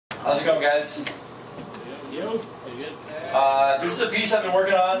How's it going, guys? This is a piece I've been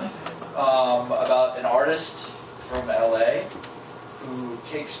working on about an artist from LA who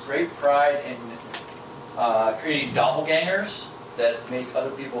takes great pride in creating doppelgangers that make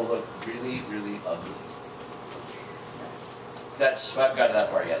other people look really, really ugly. I haven't gotten to that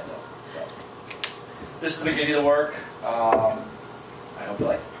part yet, though. So, this is the beginning of the work. I hope you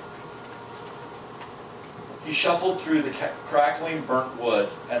like it. He shuffled through the crackling burnt wood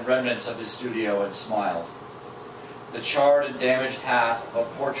and remnants of his studio and smiled. The charred and damaged half of a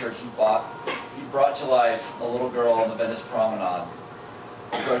portrait he brought to life a little girl on the Venice promenade.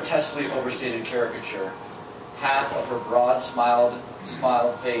 A grotesquely overstated caricature. Half of her broad smile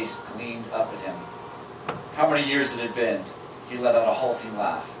face gleamed up at him. How many years it had been? He let out a halting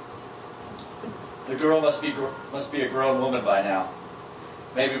laugh. The girl must be a grown woman by now.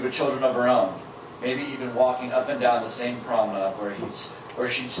 Maybe with children of her own. Maybe even walking up and down the same promenade where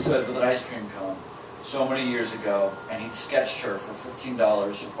she'd stood with an ice cream cone so many years ago, and he'd sketched her for $15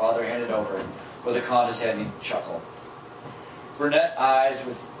 her father handed over with a condescending chuckle. Brunette eyes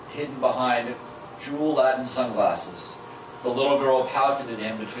hidden behind jewel laden sunglasses. The little girl pouted at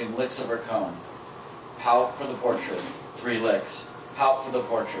him between licks of her cone. Pout for the portrait, 3 licks. Pout for the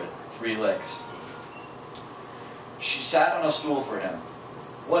portrait, 3 licks. She sat on a stool for him.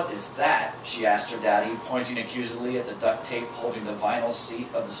 "What is that?" she asked her daddy, pointing accusingly at the duct tape holding the vinyl seat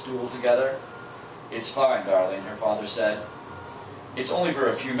of the stool together. "It's fine, darling," her father said. "It's only for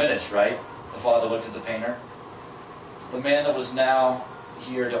a few minutes, right?" The father looked at the painter. The man that was now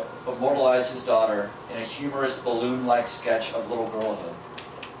here to immortalize his daughter in a humorous balloon-like sketch of little girlhood.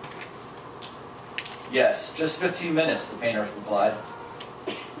 "Yes, just 15 minutes, the painter replied.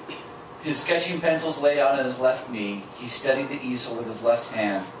 His sketching pencils laid out on his left knee, he steadied the easel with his left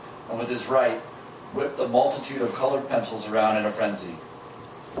hand, and with his right, whipped the multitude of colored pencils around in a frenzy.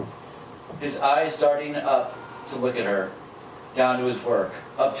 His eyes darting up to look at her, down to his work,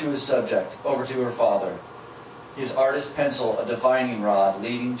 up to his subject, over to her father. His artist pencil a divining rod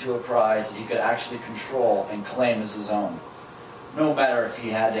leading to a prize that he could actually control and claim as his own. No matter if he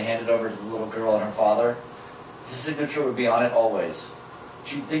had to hand it over to the little girl and her father, his signature would be on it always.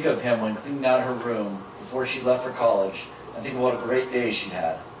 She'd think of him when cleaning out her room before she left for college and think of what a great day she'd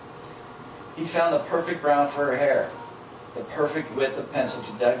had. He'd found the perfect brown for her hair, the perfect width of pencil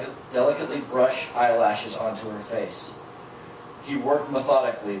to delicately brush eyelashes onto her face. He worked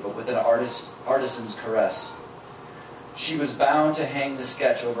methodically, but with an artisan's caress. She was bound to hang the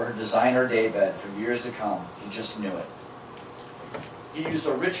sketch over her designer daybed for years to come. He just knew it. He used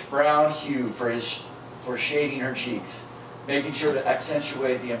a rich brown hue for shading her cheeks, making sure to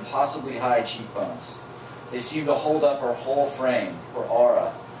accentuate the impossibly high cheekbones. They seemed to hold up her whole frame, her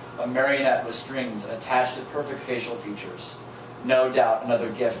aura, a marionette with strings attached to perfect facial features. No doubt another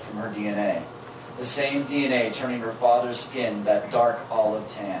gift from her DNA. The same DNA turning her father's skin that dark olive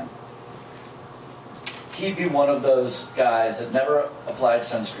tan. He'd be one of those guys that never applied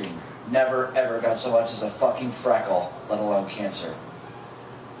sunscreen, never ever got so much as a fucking freckle, let alone cancer.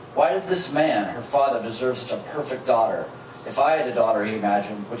 Why did this man, her father, deserve such a perfect daughter? If I had a daughter, he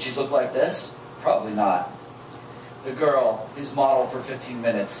imagined, would she look like this? Probably not. The girl, his model for 15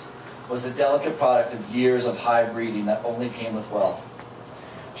 minutes, was the delicate product of years of high breeding that only came with wealth.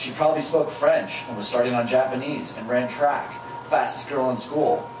 She probably spoke French and was starting on Japanese and ran track, fastest girl in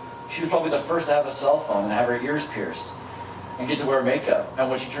school. She was probably the first to have a cell phone and have her ears pierced and get to wear makeup. And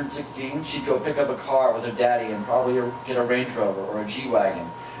when she turned 16, she'd go pick up a car with her daddy and probably get a Range Rover or a G-Wagon.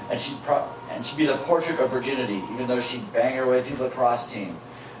 And she'd be the portrait of virginity, even though she'd bang her way through the lacrosse team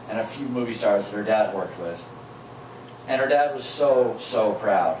and a few movie stars that her dad worked with. And her dad was so, so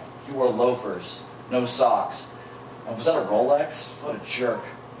proud. He wore loafers, no socks. And was that a Rolex? What a jerk.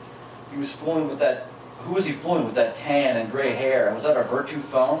 He was fooling with that. Who was he fooling with that tan and gray hair? And was that a Virtu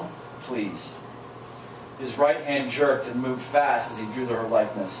phone? Please. His right hand jerked and moved fast as he drew to her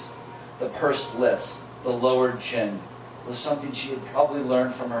likeness. The pursed lips, the lowered chin, was something she had probably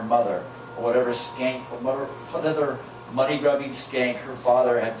learned from her mother, or whatever money-grubbing skank her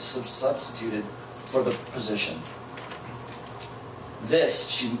father had substituted for the position. This,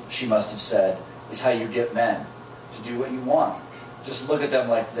 she must have said, is how you get men, to do what you want. Just look at them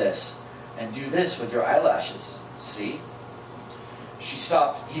like this, and do this with your eyelashes. See? He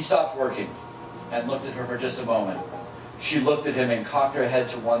stopped working, and looked at her for just a moment. She looked at him and cocked her head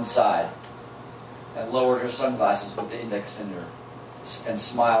to one side, and lowered her sunglasses with the index finger, and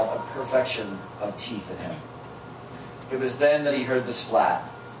smiled a perfection of teeth at him. It was then that he heard the splat.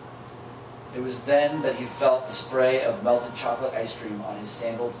 It was then that he felt the spray of melted chocolate ice cream on his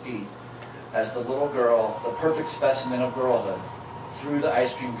sandaled feet as the little girl, the perfect specimen of girlhood, threw the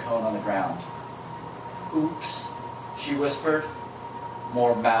ice cream cone on the ground. "Oops," she whispered,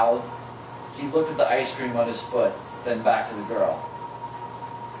 more mouthed. He looked at the ice cream on his foot, then back to the girl.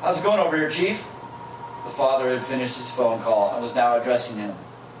 "How's it going over here, Chief?" The father had finished his phone call and was now addressing him,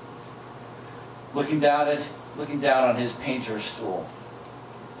 looking down on his painter's stool.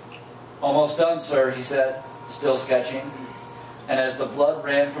 "Almost done, sir," he said, still sketching. And as the blood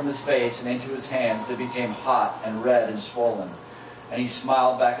ran from his face and into his hands, they became hot and red and swollen. And he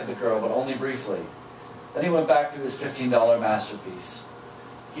smiled back at the girl, but only briefly. Then he went back to his $15 masterpiece.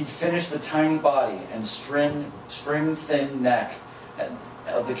 He'd finished the tiny body and spring-thin neck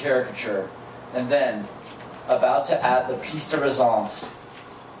of the caricature, and then, about to add the piece de resistance,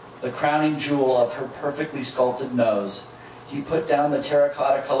 the crowning jewel of her perfectly sculpted nose, he put down the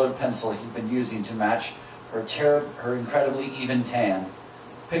terracotta-colored pencil he'd been using to match her incredibly even tan,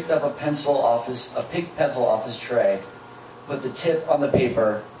 picked up a pink pencil off his tray, put the tip on the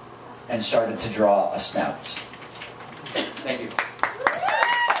paper, and started to draw a snout. Thank you.